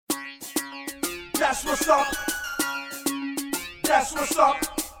That's what's up. That's what's up.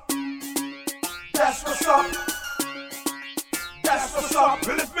 That's what's up. That's what's up.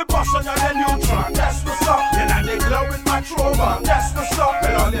 Well, if me bust on your neutron, that's what's up. Then I they glow with my Trover. That's what's up.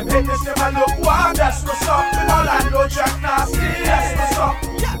 Well, all them haters never look wild. That's what's up. All I know Jack Nasty. That's what's up.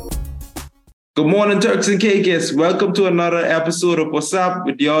 Yeah. Good morning, Turks and Caicos. Welcome to another episode of Wassup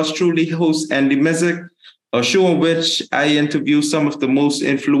with yours truly, host Andy Mizik, a show in which I interview some of the most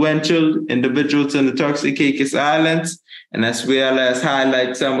influential individuals in the Turks and Caicos Islands, and as well as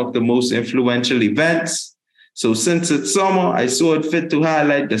highlight some of the most influential events. So since it's summer, I saw it fit to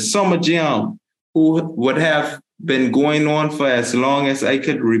highlight the Summer Jam, who would have been going on for as long as I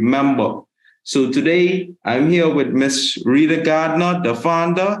could remember. So today, I'm here with Miss Rita Gardner, the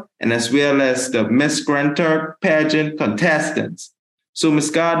founder, and as well as the Miss Grand Turk pageant contestants. So Miss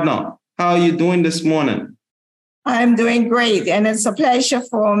Gardner, how are you doing this morning? I'm doing great, and it's a pleasure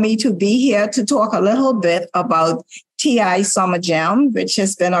for me to be here to talk a little bit about TI Summer Jam, which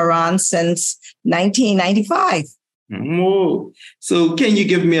has been around since 1995. Oh. So can you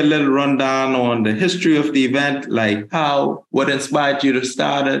give me a little rundown on the history of the event, like what inspired you to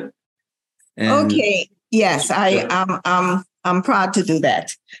start it? Okay, yes, I'm proud to do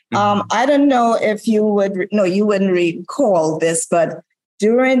that. I don't know if you wouldn't recall this, but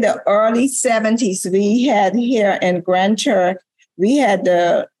during the early 70s, we had here in Grand Turk, we had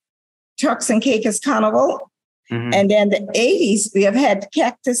the Turks and Caicos Carnival. Mm-hmm. And then the 80s, we have had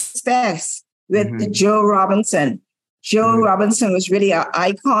Cactus Fest with Joe Robinson. Joe Robinson was really an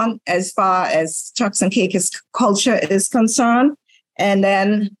icon as far as Turks and Caicos culture is concerned. And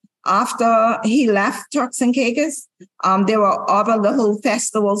then after he left Turks and Caicos, there were other little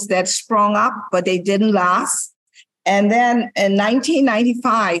festivals that sprung up, but they didn't last. And then in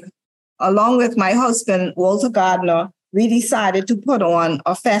 1995, along with my husband, Walter Gardner, we decided to put on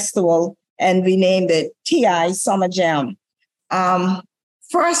a festival and we named it TI Summer Jam.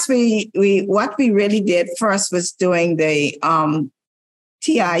 First, what we really did first was doing the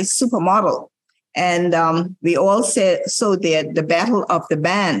TI Supermodel. And we also did the Battle of the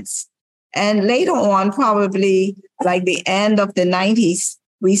Bands. And later on, probably like the end of the 90s,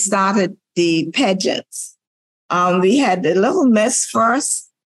 we started the pageants. We had the Little Miss first,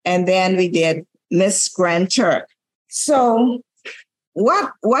 and then we did Miss Grand Turk. So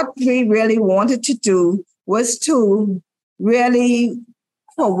what we really wanted to do was to really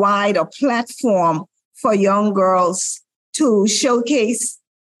provide a platform for young girls to showcase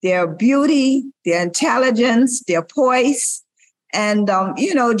their beauty, their intelligence, their poise, and,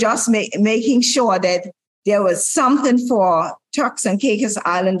 just making sure that there was something for Turks and Caicos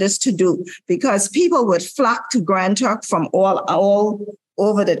Islanders to do, because people would flock to Grand Turk from all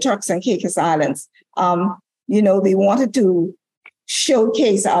over the Turks and Caicos Islands. We wanted to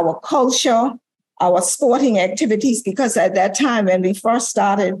showcase our culture, our sporting activities, because at that time when we first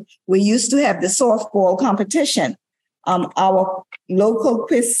started, we used to have the softball competition, our local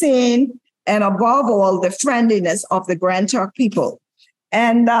cuisine, and above all, the friendliness of the Grand Turk people.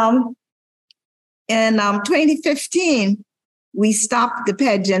 And in 2015, we stopped the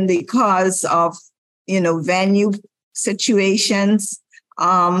pageant because of, venue situations.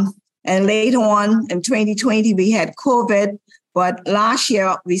 And later on in 2020, we had COVID. But last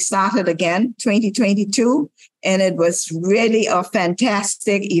year, we started again, 2022, and it was really a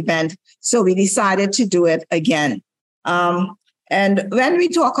fantastic event. So we decided to do it again. And when we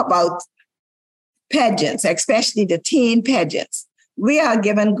talk about pageants, especially the teen pageants, we are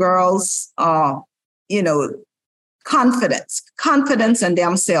giving girls, confidence in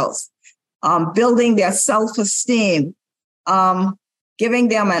themselves, building their self-esteem, giving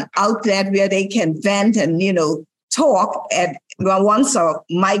them an outlet where they can vent and, talk. And once a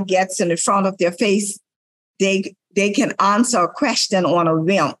mic gets in the front of their face, they can answer a question on a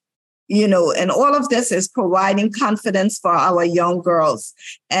whim, and all of this is providing confidence for our young girls.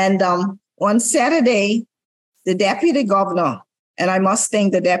 And on Saturday, the deputy governor, and I must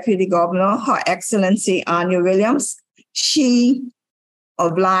thank the deputy governor, Her Excellency Anya Williams, she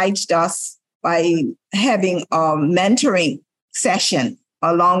obliged us by having a mentoring session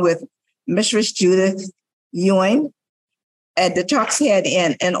along with Mistress Judith Ewing at the Turks Head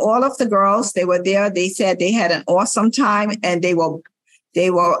Inn. And all of the girls, they were there. They said they had an awesome time and they were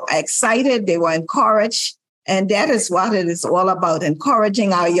excited. They were encouraged. And that is what it is all about,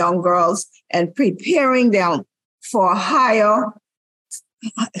 encouraging our young girls and preparing them for the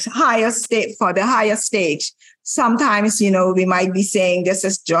higher stage. Sometimes, we might be saying this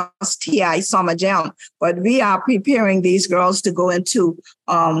is just TI Summer Jam, but we are preparing these girls to go into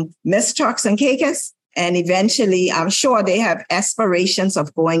Miss Turks and Caicos. And eventually, I'm sure they have aspirations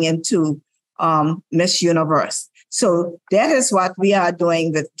of going into Miss Universe. So that is what we are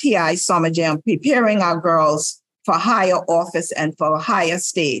doing with TI Summer Jam, preparing our girls for higher office and for a higher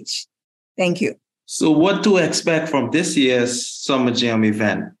stage. Thank you. So what to expect from this year's Summer Jam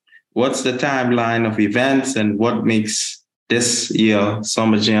event? What's the timeline of events and what makes this year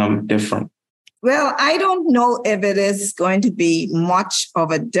Summer Jam different? Well, I don't know if it is going to be much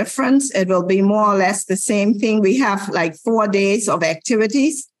of a difference. It will be more or less the same thing. We have like 4 days of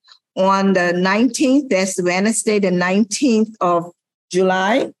activities. On the 19th, that's Wednesday, the 19th of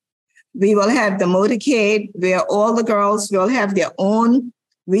July, we will have the motorcade where all the girls will have their own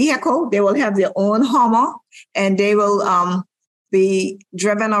vehicle. They will have their own Hummer, and they will be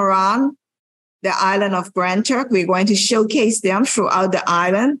driven around the island of Grand Turk. We're going to showcase them throughout the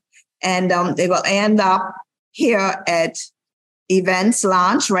island, and they will end up here at Events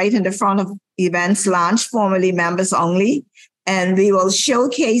Lounge, right in the front of Events Lounge, formerly members only. And we will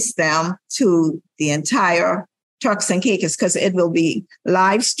showcase them to the entire Turks and Caicos because it will be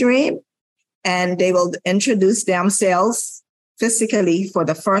live stream, and they will introduce themselves physically for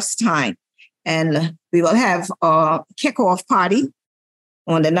the first time. And we will have a kickoff party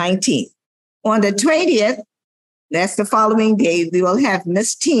on the 19th. On the 20th, that's the following day, we will have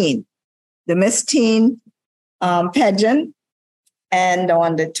Miss Teen, the Miss Teen pageant. And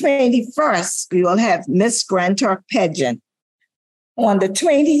on the 21st, we will have Miss Grand Turk pageant. On the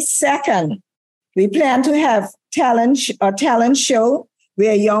 22nd, we plan to have a talent show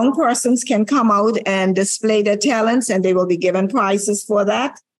where young persons can come out and display their talents, and they will be given prizes for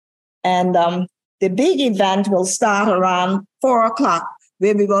that. And the big event will start around 4 o'clock,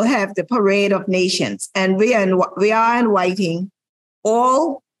 where we will have the Parade of Nations. And we are inviting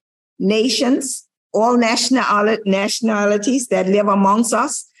all nations, all nationalities that live amongst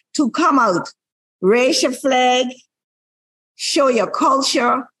us to come out, raise your flag, show your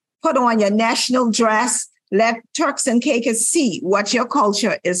culture, put on your national dress, let Turks and Caicos see what your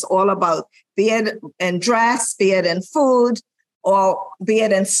culture is all about, be it in dress, be it in food, or be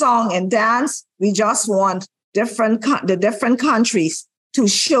it in song and dance. We just want the different countries to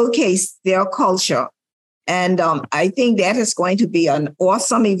showcase their culture. And I think that is going to be an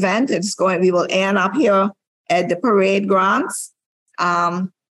awesome event. We will end up here at the parade grounds. I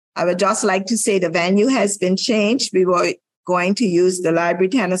would just like to say the venue has been changed. We were going to use the library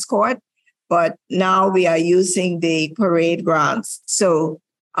tennis court, but now we are using the parade grounds. So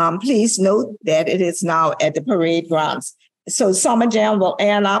please note that it is now at the parade grounds. So Summer Jam will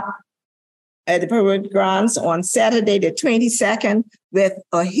end up at the parade grounds on Saturday, the 22nd, with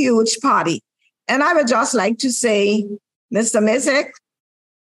a huge party. And I would just like to say, Mr. Mizik,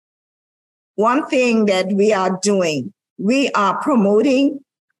 one thing that we are doing, we are promoting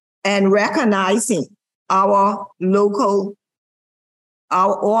and recognizing all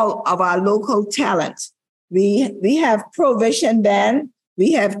of our local talent. We have Provision Band,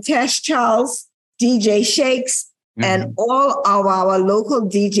 we have Tesh Charles, DJ Shakes, and all of our local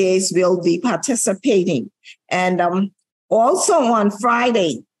DJs will be participating. And also on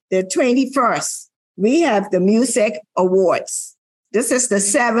Friday, the 21st, we have the Music Awards. This is the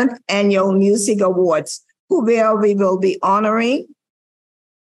 7th annual Music Awards, where we will be honoring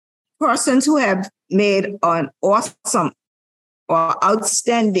persons who have made an awesome or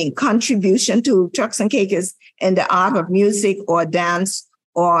outstanding contribution to Turks and Caicos in the art of music or dance,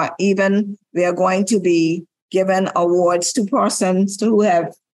 or even we are going to be giving awards to persons who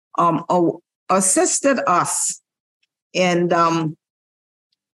have assisted us in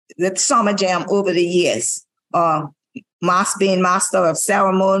with Summer Jam over the years. Being master of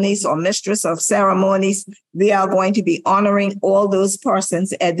ceremonies or mistress of ceremonies, we are going to be honoring all those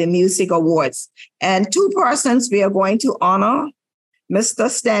persons at the Music Awards. And 2 persons we are going to honor, Mr.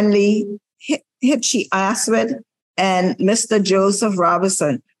 Stanley Hitchie Aswad and Mr. Joseph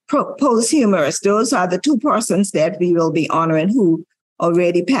Robinson, posthumous. Those are the 2 persons that we will be honoring who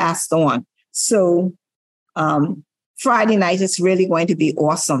already passed on. So Friday night is really going to be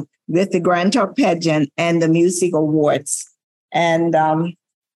awesome with the Grand Turk pageant and the Music Awards. And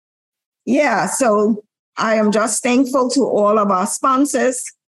so I am just thankful to all of our sponsors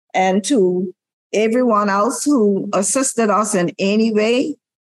and to everyone else who assisted us in any way.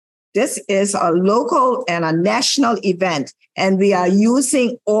 This is a local and a national event, and we are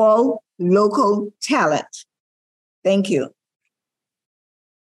using all local talent. Thank you.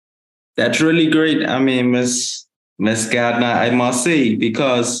 That's really great. I mean, Miss Gardner, I must say,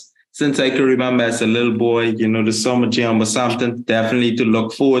 because since I can remember as a little boy, the Summer Jam was something definitely to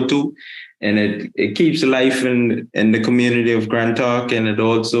look forward to. And it keeps life in the community of Grand Turk. And it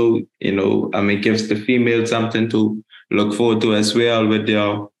also, gives the female something to look forward to as well with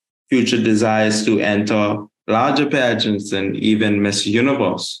their future desires to enter larger pageants and even Miss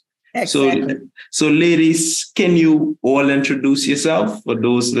Universe. Exactly. So ladies, can you all introduce yourself for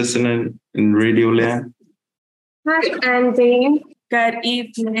those listening in Radio Land? Hi, Andy. Good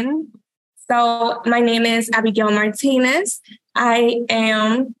evening. So my name is Abigail Martinez. I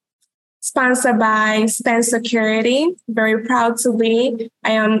am sponsored by Span Security. Very proud to be.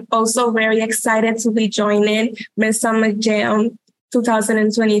 I am also very excited to be joining Miss Summer Jam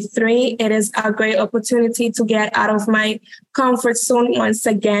 2023. It is a great opportunity to get out of my comfort zone once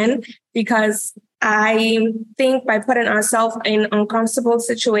again, because I think by putting ourselves in uncomfortable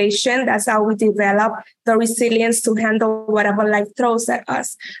situation, that's how we develop the resilience to handle whatever life throws at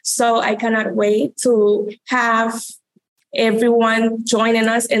us. So I cannot wait to have everyone joining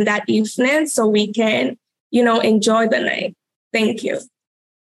us in that evening so we can, enjoy the night. Thank you.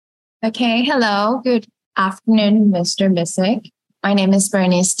 Okay, hello. Good afternoon, Mr. Missick. My name is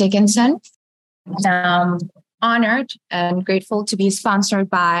Bernice Dickinson. I'm honored and grateful to be sponsored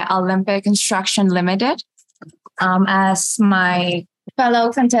by Olympic Instruction Limited. As my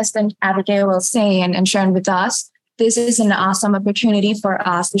fellow contestant Abigail will say and sharing with us, this is an awesome opportunity for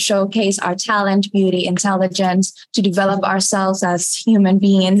us to showcase our talent, beauty, intelligence, to develop ourselves as human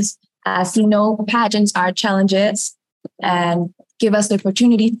beings. As you know, pageants are challenges and give us the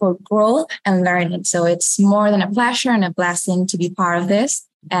opportunity for growth and learning. So it's more than a pleasure and a blessing to be part of this.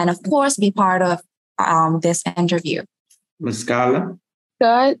 And of course, be part of this interview. Ms. Gala?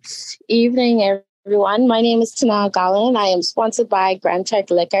 Good evening, everyone. My name is Tana Gallen. I am sponsored by Grand Tech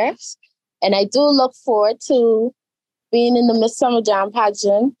Liquors. And I do look forward to being in the Miss Summer Jam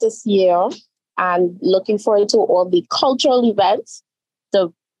pageant this year and looking forward to all the cultural events,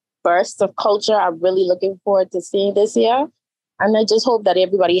 the burst of culture I'm really looking forward to seeing this year. And I just hope that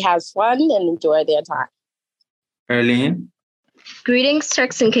everybody has fun and enjoy their time. Erlene? Greetings,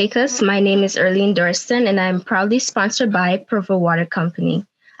 Turks and Caicos. My name is Erlene Dorston, and I'm proudly sponsored by Provo Water Company.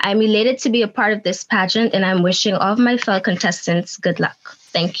 I'm elated to be a part of this pageant, and I'm wishing all of my fellow contestants good luck.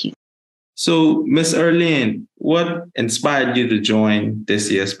 Thank you. So, Miss Erlene, what inspired you to join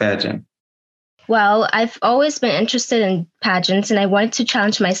this year's pageant? Well, I've always been interested in pageants, and I wanted to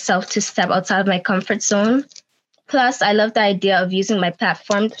challenge myself to step outside of my comfort zone. Plus, I love the idea of using my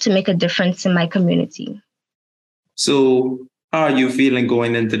platform to make a difference in my community. So, how are you feeling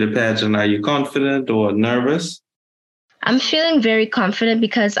going into the pageant? Are you confident or nervous? I'm feeling very confident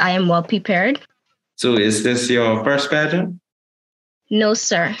because I am well prepared. So, is this your first pageant? No,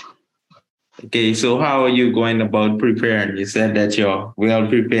 sir. Okay, so how are you going about preparing? You said that you're well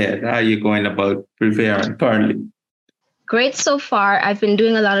prepared. How are you going about preparing currently? Great so far. I've been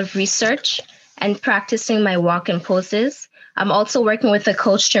doing a lot of research and practicing my walk and poses. I'm also working with a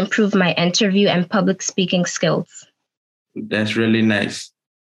coach to improve my interview and public speaking skills. That's really nice.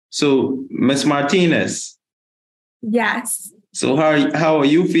 So, Ms. Martinez. Yes. So how are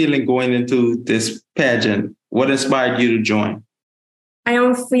you feeling going into this pageant? What inspired you to join? I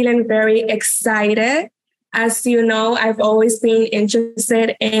am feeling very excited. As you know, I've always been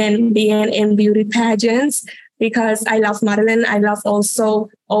interested in being in beauty pageants because I love modeling. I love also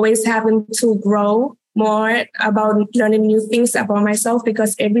always having to grow more about learning new things about myself,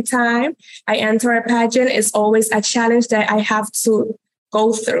 because every time I enter a pageant, it's always a challenge that I have to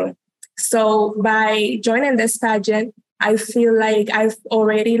go through. So by joining this pageant, I feel like I've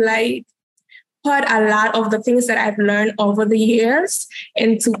already put a lot of the things that I've learned over the years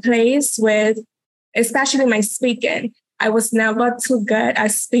into place with, especially my speaking. I was never too good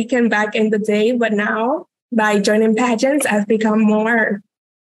at speaking back in the day, but now by joining pageants, I've become more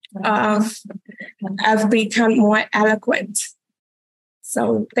eloquent.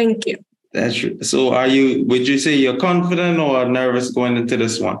 So thank you. That's true. So would you say you're confident or nervous going into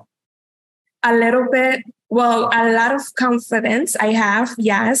this one? A little bit. Well, a lot of confidence I have,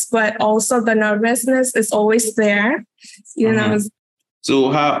 yes, but also the nervousness is always there, you know.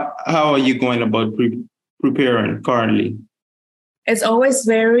 So how are you going about preparing currently? It's always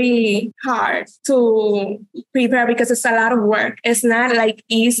very hard to prepare because it's a lot of work. It's not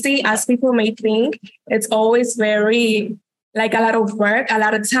easy as people may think. It's always very a lot of work, a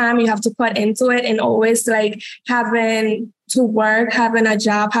lot of time you have to put into it, and always having to work, having a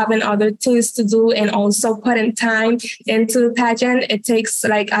job, having other things to do, and also putting time into the pageant. It takes a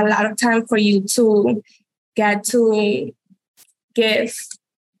lot of time for you to get to give.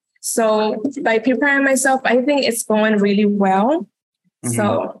 So by preparing myself, I think it's going really well.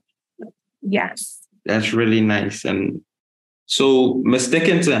 So, yes. That's really nice. And so, Ms.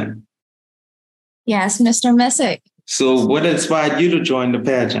 Dickinson. Yes, Mr. Messick. So what inspired you to join the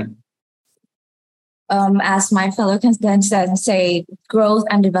pageant? as my fellow contestants say, growth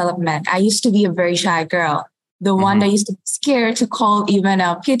and development. I used to be a very shy girl, the one that used to be scared to call even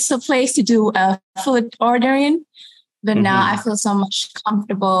a pizza place to do a food ordering. But now I feel so much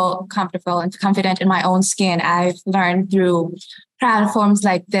comfortable and confident in my own skin. I've learned through platforms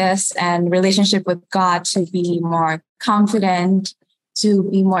like this and relationship with God to be more confident, to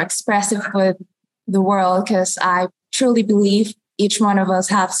be more expressive with the world, because I truly believe each one of us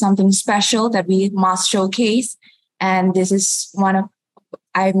have something special that we must showcase. And this is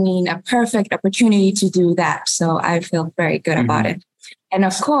a perfect opportunity to do that. So I feel very good about it. And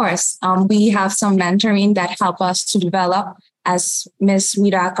of course, we have some mentoring that help us to develop. As Ms.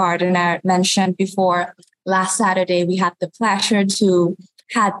 Rita Gardner mentioned before, last Saturday, we had the pleasure to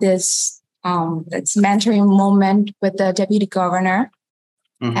have this mentoring moment with the deputy governor.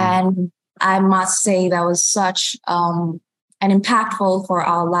 And I must say that was such an impactful for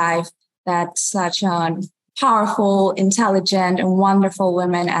our life, that such a powerful, intelligent, and wonderful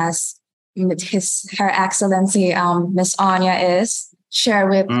woman as Her Excellency Miss Anya is, share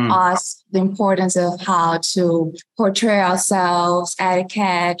with us the importance of how to portray ourselves,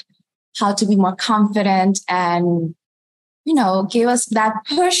 etiquette, how to be more confident, and give us that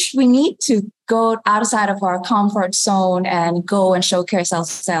push we need to go outside of our comfort zone and go and showcase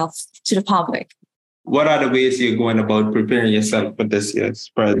ourselves to the public. What are the ways you're going about preparing yourself for this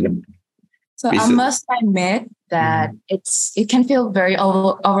year's president? So I must admit that it can feel very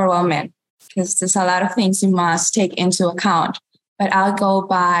overwhelming, because there's a lot of things you must take into account. But I'll go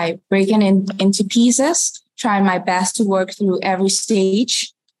by breaking into pieces, trying my best to work through every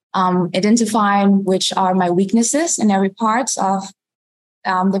stage, identifying which are my weaknesses in every part of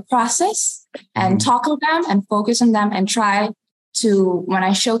the process, and tackle them and focus on them, and try to, when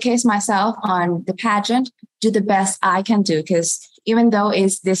I showcase myself on the pageant, do the best I can do. Because even though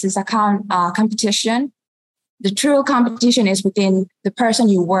this is a competition, the true competition is within the person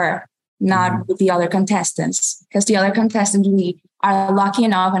you were, not with the other contestants. Because the other contestants, we are lucky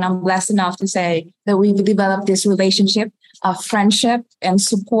enough, and I'm blessed enough to say that we've developed this relationship of friendship and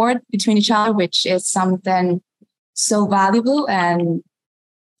support between each other, which is something so valuable. And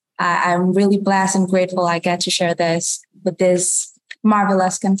I'm really blessed and grateful I get to share this with this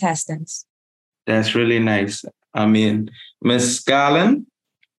marvelous contestants. That's really nice. I mean, Miss Garland,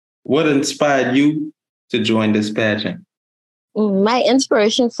 what inspired you to join this pageant? My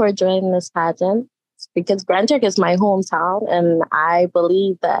inspiration for joining this pageant is because Grand Turk is my hometown, and I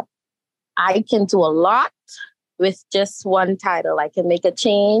believe that I can do a lot with just one title. I can make a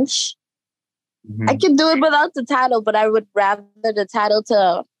change. I can do it without the title, but I would rather the title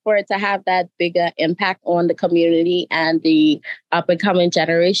for it to have that bigger impact on the community and the up-and-coming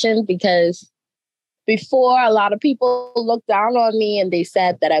generation, because before, a lot of people looked down on me and they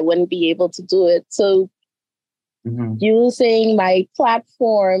said that I wouldn't be able to do it. So using my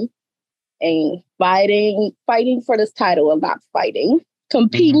platform and fighting for this title, well, not fighting,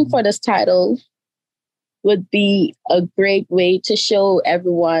 competing for this title would be a great way to show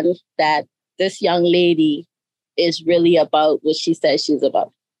everyone that this young lady is really about what she says she's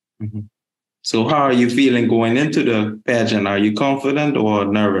about. So how are you feeling going into the pageant? Are you confident or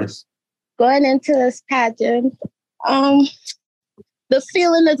nervous? Going into this pageant, the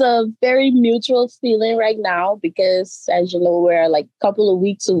feeling is a very mutual feeling right now, because, as you know, we're like a couple of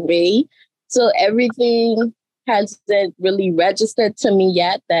weeks away. So everything hasn't really registered to me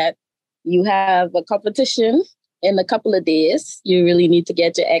yet that you have a competition in a couple of days. You really need to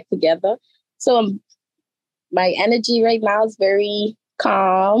get your act together. So my energy right now is very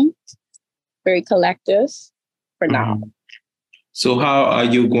calm, very collective for now. So how are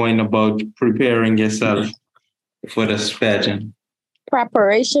you going about preparing yourself for this pageant?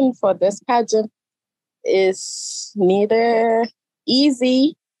 Preparation for this pageant is neither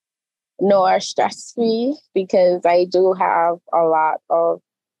easy nor stress-free, because I do have a lot of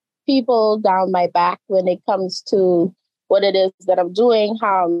people down my back when it comes to what it is that I'm doing,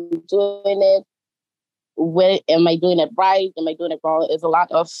 how I'm doing it, am I doing it right, am I doing it wrong? There's a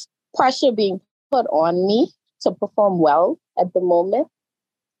lot of pressure being put on me to perform well at the moment,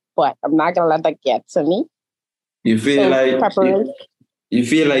 but I'm not gonna let that get to me. You feel you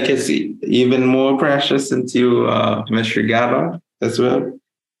feel like it's even more pressure since you Miss Regatta as well?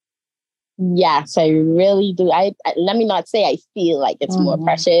 Yes, I really do. I let me not say I feel like it's more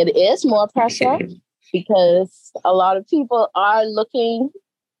pressure. It is more pressure because a lot of people are looking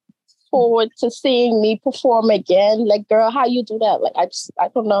forward to seeing me perform again. Like, girl, how you do that? Like, I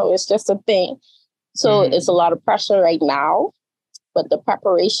don't know. It's just a thing. So it's a lot of pressure right now, but the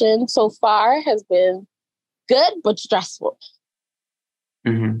preparation so far has been good, but stressful.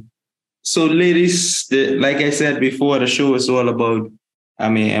 So ladies, like I said before, the show is all about,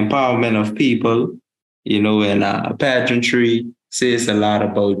 empowerment of people, and pageantry says a lot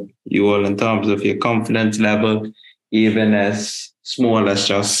about you all in terms of your confidence level, even as small as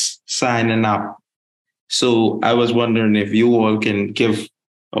just signing up. So I was wondering if you all can give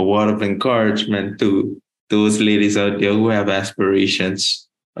a word of encouragement to those ladies out there who have aspirations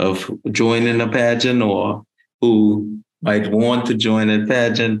of joining a pageant or who might want to join a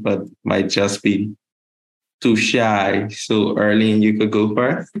pageant but might just be too shy. So Arlene, you could go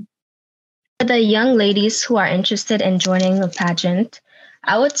first. For the young ladies who are interested in joining a pageant,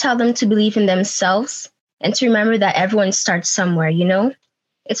 I would tell them to believe in themselves and to remember that everyone starts somewhere, you know?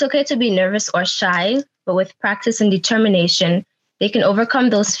 It's okay to be nervous or shy, but with practice and determination, they can overcome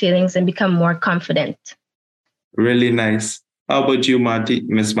those feelings and become more confident. Really nice. How about you,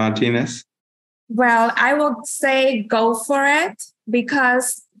 Miss Martinez? Well, I would say go for it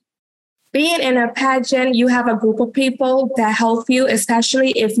because being in a pageant, you have a group of people that help you,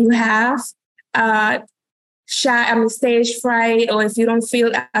 especially if you have stage fright, or if you don't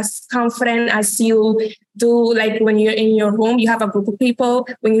feel as confident as you do, like when you're in your room, you have a group of people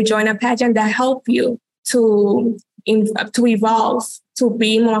when you join a pageant that help you to evolve, to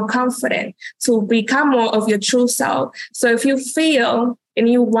be more confident, to become more of your true self. So if you feel and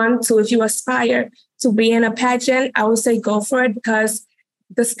you want to, if you aspire to be in a pageant, I would say go for it because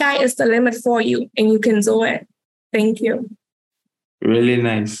the sky is the limit for you and you can do it. Thank you. Really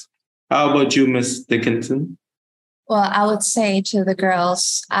nice. How about you, Miss Dickinson? Well, I would say to the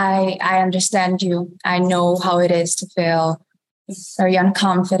girls, I understand you. I know how it is to feel very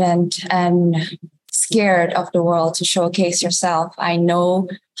unconfident and scared of the world to showcase yourself. I know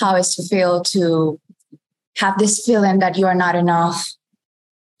how it's to feel to have this feeling that you are not enough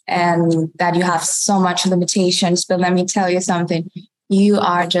and that you have so much limitations. But let me tell you something. You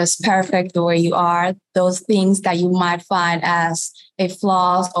are just perfect the way you are. Those things that you might find as a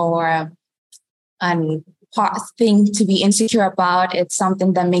flaws or an thing to be insecure about, it's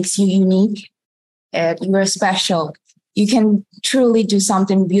something that makes you unique. You are special. You can truly do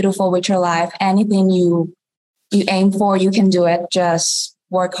something beautiful with your life. Anything you aim for, you can do it. Just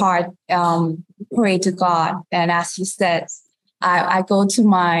work hard, pray to God. And as you said, I go to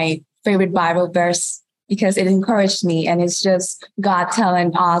my favorite Bible verse because it encouraged me. And it's just God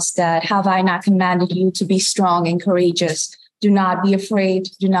telling us that, have I not commanded you to be strong and courageous? Do not be afraid.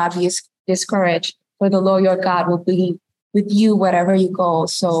 Do not be discouraged. For the Lord your God will be with you wherever you go.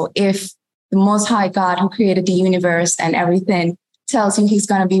 So if the Most High God who created the universe and everything tells you he's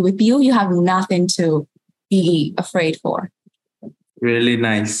going to be with you, you have nothing to be afraid for. Really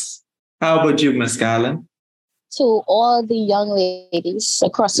nice. How about you, Miss Garland? To all the young ladies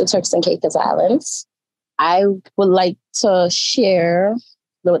across the Turks and Caicos Islands, I would like to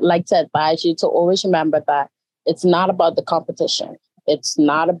advise you to always remember that it's not about the competition. It's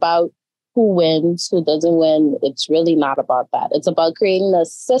not about who wins, who doesn't win. It's really not about that. It's about creating a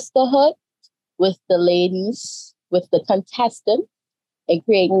sisterhood with the ladies, with the contestants, and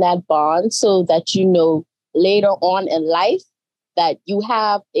creating that bond so that you know later on in life that you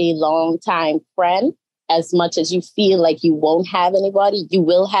have a long-time friend. As much as you feel like you won't have anybody, you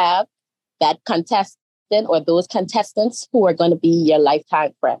will have that contestant or those contestants who are going to be your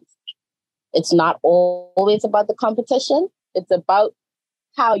lifetime friends. It's not always about the competition. It's about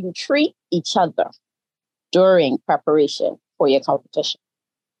how you treat each other during preparation for your competition.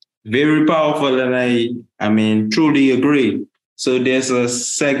 Very powerful, and I truly agree. So there's a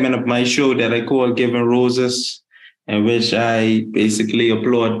segment of my show that I call Giving Roses, in which I basically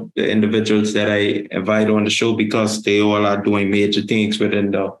applaud the individuals that I invite on the show because they all are doing major things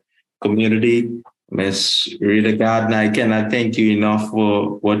within the community. Miss Rita Gardner, I cannot thank you enough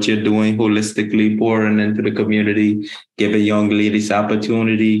for what you're doing holistically, pouring into the community, giving young ladies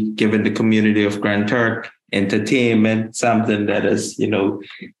opportunity, giving the community of Grand Turk entertainment, something that is,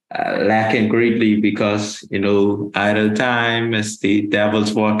 lacking greatly because, idle time is the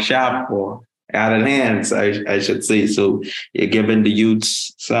devil's workshop, or idle hands, I should say. So you're giving the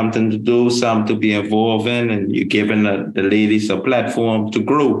youths something to do, something to be involved in, and you're giving the ladies a platform to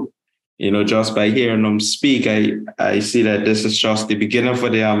grow. Just by hearing them speak, I see that this is just the beginning for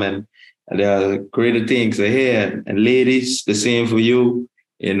them, and there are greater things ahead. And ladies, the same for you.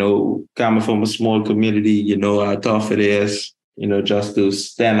 Coming from a small community, how tough it is, just to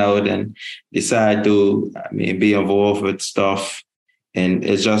stand out and decide to, be involved with stuff. And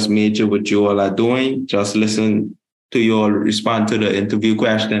it's just major what you all are doing. Just listen to you all respond to the interview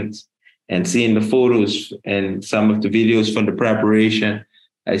questions and seeing the photos and some of the videos from the preparation.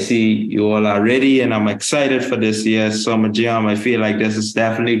 I see you all are ready, and I'm excited for this year's Summer Jam. I feel like this is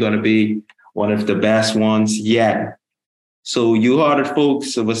definitely going to be one of the best ones yet. So you heard it,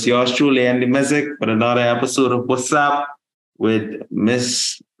 folks. It was yours truly, Andy Music, with another episode of What's Up with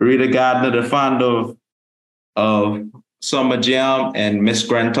Miss Rita Gardner, the founder of Summer Jam, and Miss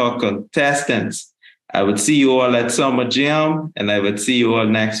Grand Talk contestants. I would see you all at Summer Jam, and I would see you all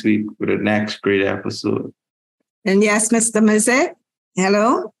next week with the next great episode. And yes, Mr. Music.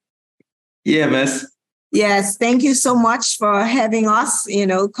 Hello? Yeah, miss. Yes, thank you so much for having us,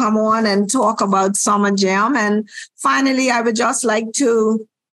 come on and talk about Summer Jam. And finally, I would just like to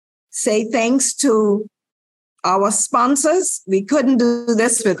say thanks to our sponsors. We couldn't do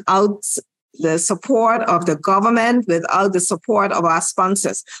this without the support of the government, without the support of our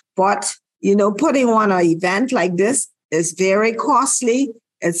sponsors. But, putting on an event like this is very costly.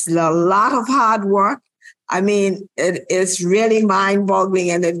 It's a lot of hard work. I mean, it is really mind-boggling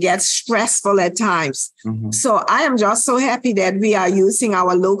and it gets stressful at times. Mm-hmm. So I am just so happy that we are using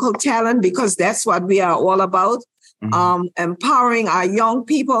our local talent, because that's what we are all about, empowering our young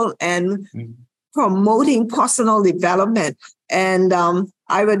people and promoting personal development. And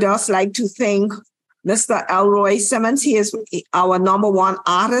I would just like to thank Mr. Elroy Simmons. He is our number one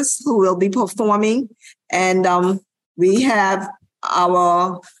artist who will be performing. And we have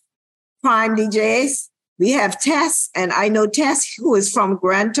our prime DJs. We have Tess, and I know Tess, who is from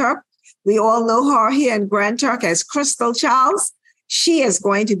Grand Turk. We all know her here in Grand Turk as Crystal Charles. She is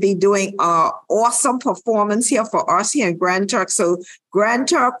going to be doing an awesome performance here for us here in Grand Turk. So Grand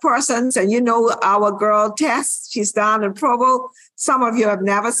Turk persons, and our girl Tess, she's down in Provo. Some of you have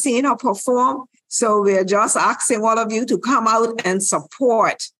never seen her perform. So we're just asking all of you to come out and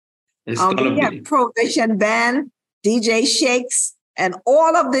support. We have Provision Band, DJ Shakes, and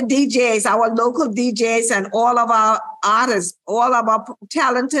all of the DJs, our local DJs, and all of our artists, all of our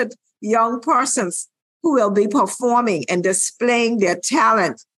talented young persons who will be performing and displaying their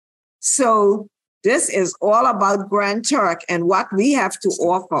talent. So this is all about Grand Turk and what we have to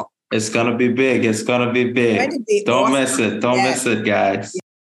offer. It's going to be big. It's going to be big. Don't miss it. Don't miss it, guys.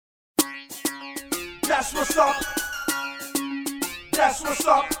 That's what's up. That's what's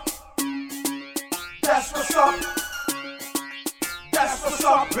up. That's what's up. That's what's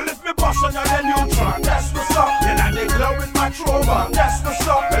up. Well, if me bust on your neutron, that's what's up. Then I they glow with my throwback. That's what's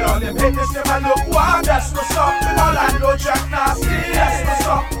up. Well, all them haters never look wild. That's what's up. All I know Jack Nasty. That's what's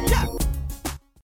up.